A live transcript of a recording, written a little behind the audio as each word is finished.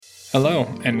Hello,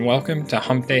 and welcome to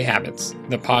Hump Day Habits,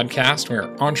 the podcast where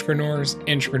entrepreneurs,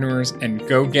 intrapreneurs, and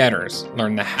go-getters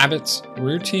learn the habits,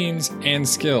 routines, and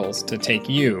skills to take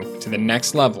you to the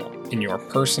next level in your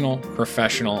personal,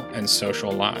 professional, and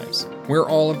social lives. We're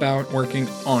all about working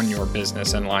on your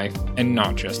business and life and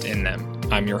not just in them.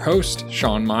 I'm your host,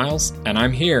 Sean Miles, and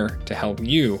I'm here to help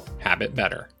you habit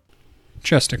better.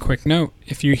 Just a quick note,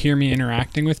 if you hear me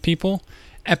interacting with people,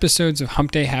 episodes of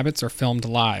Hump Day Habits are filmed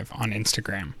live on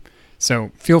Instagram.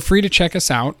 So feel free to check us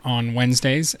out on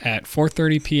Wednesdays at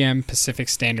 4:30 p.m. Pacific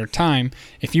Standard Time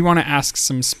if you want to ask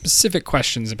some specific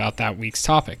questions about that week's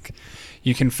topic.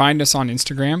 You can find us on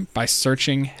Instagram by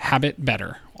searching Habit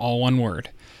Better, all one word.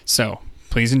 So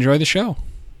please enjoy the show.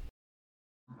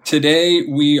 Today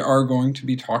we are going to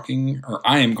be talking, or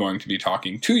I am going to be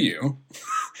talking to you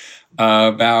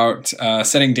about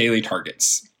setting daily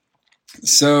targets.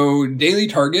 So daily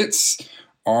targets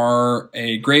are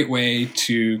a great way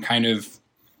to kind of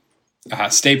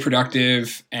stay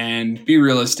productive and be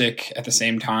realistic at the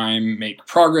same time, make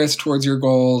progress towards your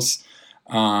goals.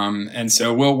 And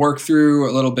so we'll work through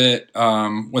a little bit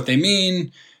what they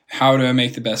mean, how to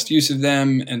make the best use of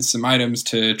them, and some items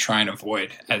to try and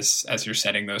avoid as you're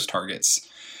setting those targets.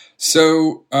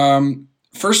 So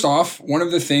first off, one of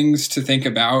the things to think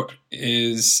about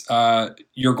is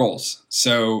your goals.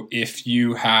 So if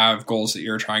you have goals that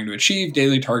you're trying to achieve,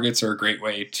 daily targets are a great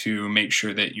way to make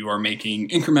sure that you are making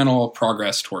incremental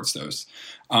progress towards those.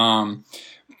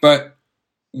 But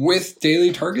with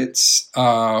daily targets,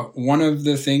 one of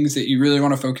the things that you really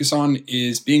want to focus on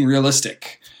is being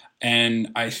realistic.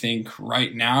 And I think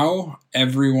right now,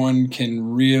 everyone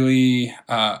can really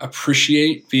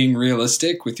appreciate being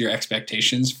realistic with your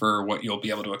expectations for what you'll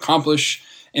be able to accomplish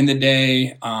in the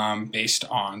day, based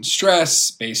on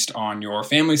stress, based on your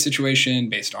family situation,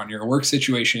 based on your work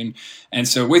situation. And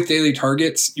so with daily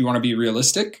targets, you want to be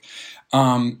realistic.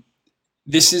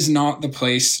 This is not the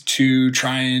place to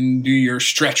try and do your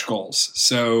stretch goals.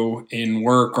 So in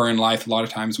work or in life, a lot of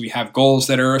times we have goals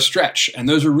that are a stretch, and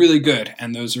those are really good,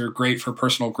 and those are great for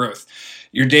personal growth.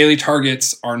 Your daily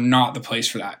targets are not the place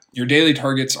for that. Your daily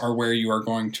targets are where you are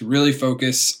going to really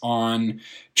focus on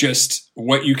just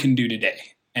what you can do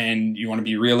today, and you want to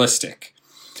be realistic.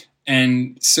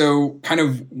 And so kind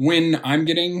of when I'm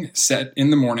getting set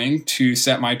in the morning to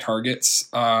set my targets,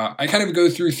 I kind of go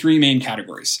through three main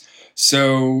categories.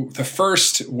 So the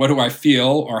first, what do I feel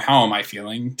or how am I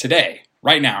feeling today,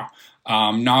 right now?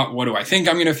 Not what do I think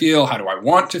I'm going to feel, how do I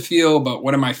want to feel, but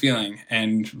what am I feeling?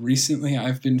 And recently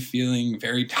I've been feeling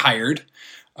very tired.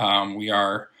 We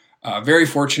are very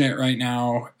fortunate right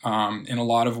now in a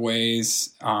lot of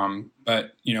ways,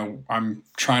 but I'm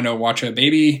trying to watch a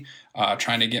baby,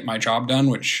 trying to get my job done,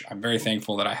 which I'm very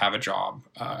thankful that I have a job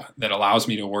that allows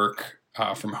me to work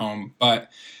from home, but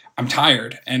I'm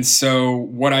tired. And so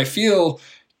what I feel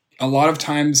a lot of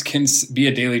times can be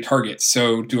a daily target.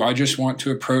 So do I just want to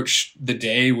approach the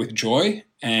day with joy?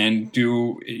 And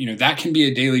that can be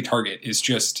a daily target, is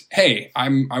just, hey, I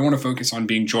want to focus on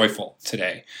being joyful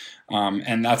today.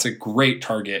 And that's a great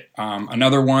target.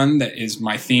 Another one that is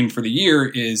my theme for the year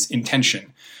is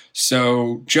intention.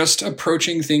 So just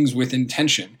approaching things with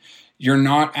intention. You're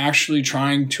not actually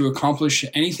trying to accomplish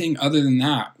anything other than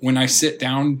that. When I sit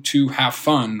down to have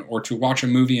fun or to watch a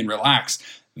movie and relax,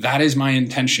 that is my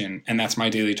intention, and that's my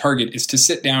daily target, is to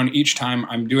sit down each time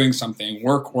I'm doing something,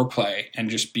 work or play, and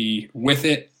just be with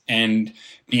it and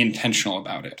be intentional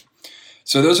about it.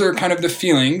 So those are kind of the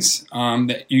feelings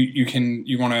that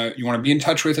you want to be in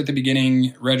touch with at the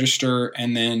beginning, register,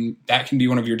 and then that can be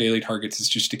one of your daily targets, is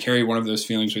just to carry one of those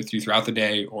feelings with you throughout the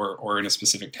day or in a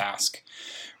specific task.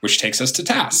 Which takes us to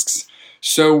tasks.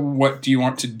 So what do you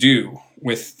want to do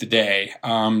with the day?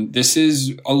 This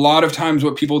is a lot of times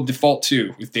what people default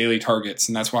to with daily targets,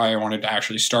 and that's why I wanted to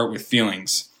actually start with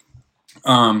feelings.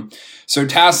 So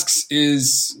tasks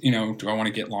is, do I want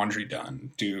to get laundry done?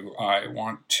 Do I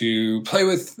want to play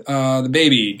with the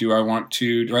baby? Do I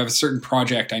have a certain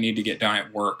project I need to get done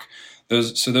at work?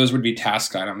 Those would be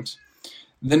task items.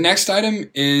 The next item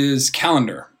is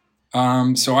calendar.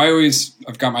 So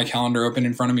I've got my calendar open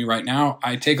in front of me right now.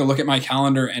 I take a look at my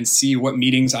calendar and see what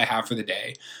meetings I have for the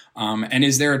day. And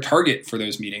is there a target for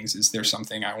those meetings? Is there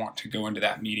something I want to go into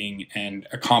that meeting and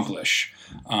accomplish?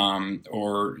 Being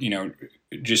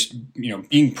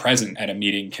present at a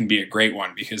meeting can be a great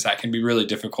one, because that can be really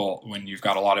difficult when you've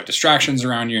got a lot of distractions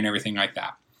around you and everything like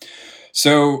that.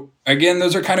 So again,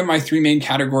 those are kind of my three main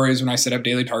categories when I set up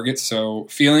daily targets. So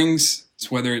feelings,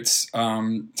 whether it's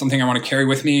something I want to carry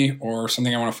with me or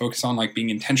something I want to focus on, like being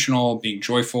intentional, being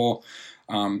joyful.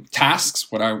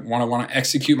 tasks, what I want to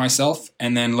execute myself,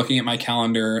 and then looking at my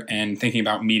calendar and thinking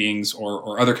about meetings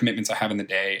or other commitments I have in the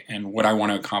day and what I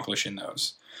want to accomplish in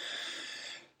those.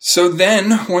 So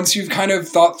then once you've kind of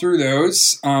thought through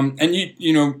those, and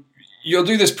you'll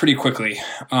do this pretty quickly.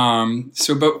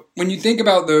 But when you think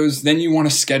about those, then you want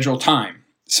to schedule time.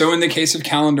 So in the case of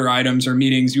calendar items or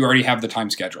meetings, you already have the time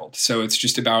scheduled. So it's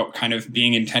just about kind of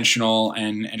being intentional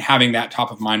and having that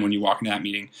top of mind when you walk into that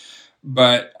meeting.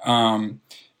 But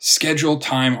schedule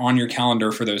time on your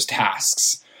calendar for those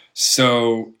tasks.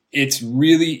 So it's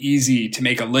really easy to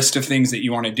make a list of things that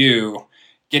you want to do,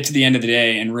 get to the end of the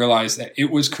day and realize that it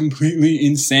was completely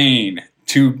insane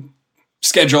to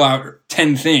schedule out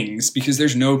 10 things because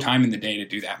there's no time in the day to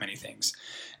do that many things.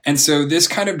 And so this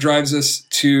kind of drives us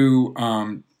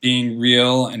to being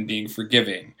real and being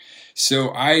forgiving.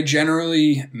 So I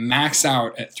generally max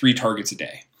out at 3 targets a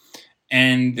day.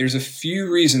 And there's a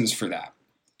few reasons for that.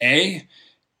 A,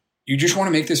 you just want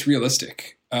to make this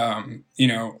realistic.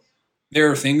 There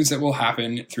are things that will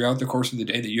happen throughout the course of the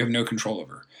day that you have no control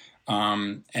over.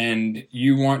 And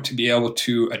you want to be able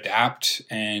to adapt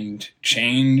and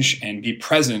change and be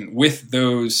present with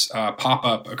those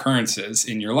pop-up occurrences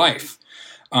in your life.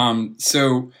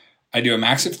 So I do a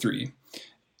max of 3.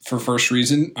 For first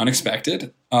reason,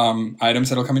 unexpected items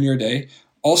that'll come in your day.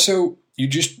 Also, you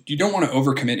don't want to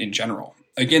overcommit in general.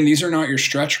 Again, these are not your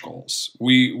stretch goals.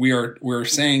 We're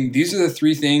saying these are the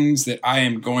 3 things that I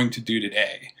am going to do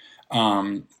today.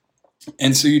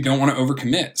 And so you don't want to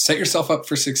overcommit. Set yourself up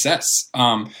for success.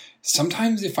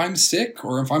 Sometimes if I'm sick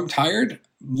or if I'm tired,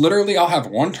 literally I'll have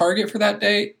 1 target for that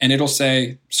day and it'll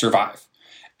say survive.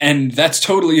 And that's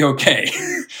totally okay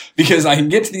because I can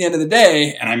get to the end of the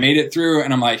day and I made it through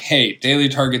and I'm like, hey, daily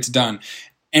target's done.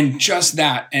 And just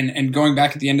that, and going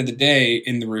back at the end of the day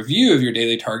in the review of your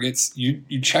daily targets, you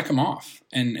check them off.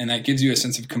 And that gives you a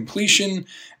sense of completion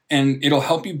and it'll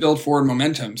help you build forward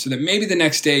momentum so that maybe the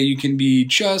next day you can be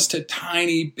just a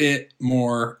tiny bit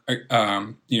more,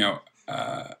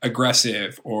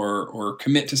 aggressive or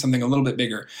commit to something a little bit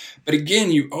bigger. But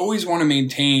again, you always want to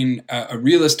maintain a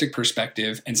realistic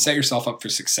perspective and set yourself up for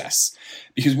success.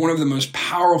 Because one of the most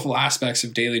powerful aspects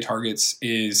of daily targets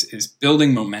is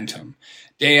building momentum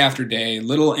day after day,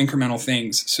 little incremental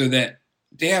things so that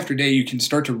day after day you can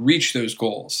start to reach those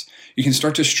goals. You can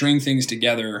start to string things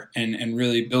together and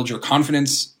really build your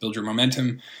confidence, build your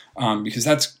momentum, because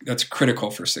that's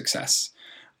critical for success.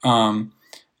 And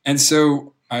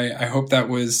so I hope that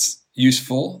was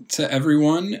useful to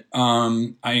everyone.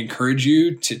 I encourage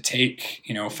you to take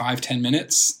 5-10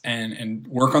 minutes and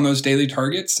work on those daily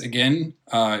targets. Again,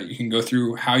 you can go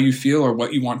through how you feel or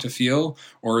what you want to feel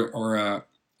or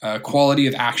a quality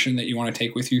of action that you want to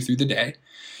take with you through the day.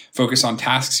 Focus on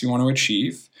tasks you want to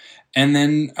achieve, and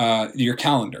then your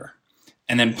calendar,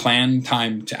 and then plan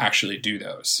time to actually do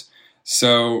those.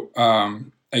 So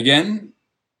again,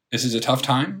 this is a tough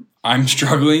time. I'm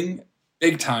struggling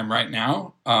big time right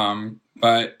now.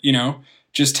 But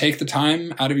just take the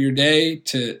time out of your day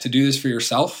to do this for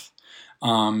yourself.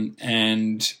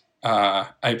 And I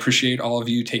appreciate all of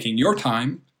you taking your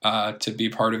time to be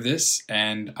part of this.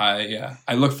 And I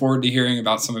look forward to hearing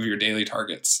about some of your daily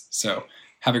targets. So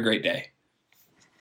have a great day.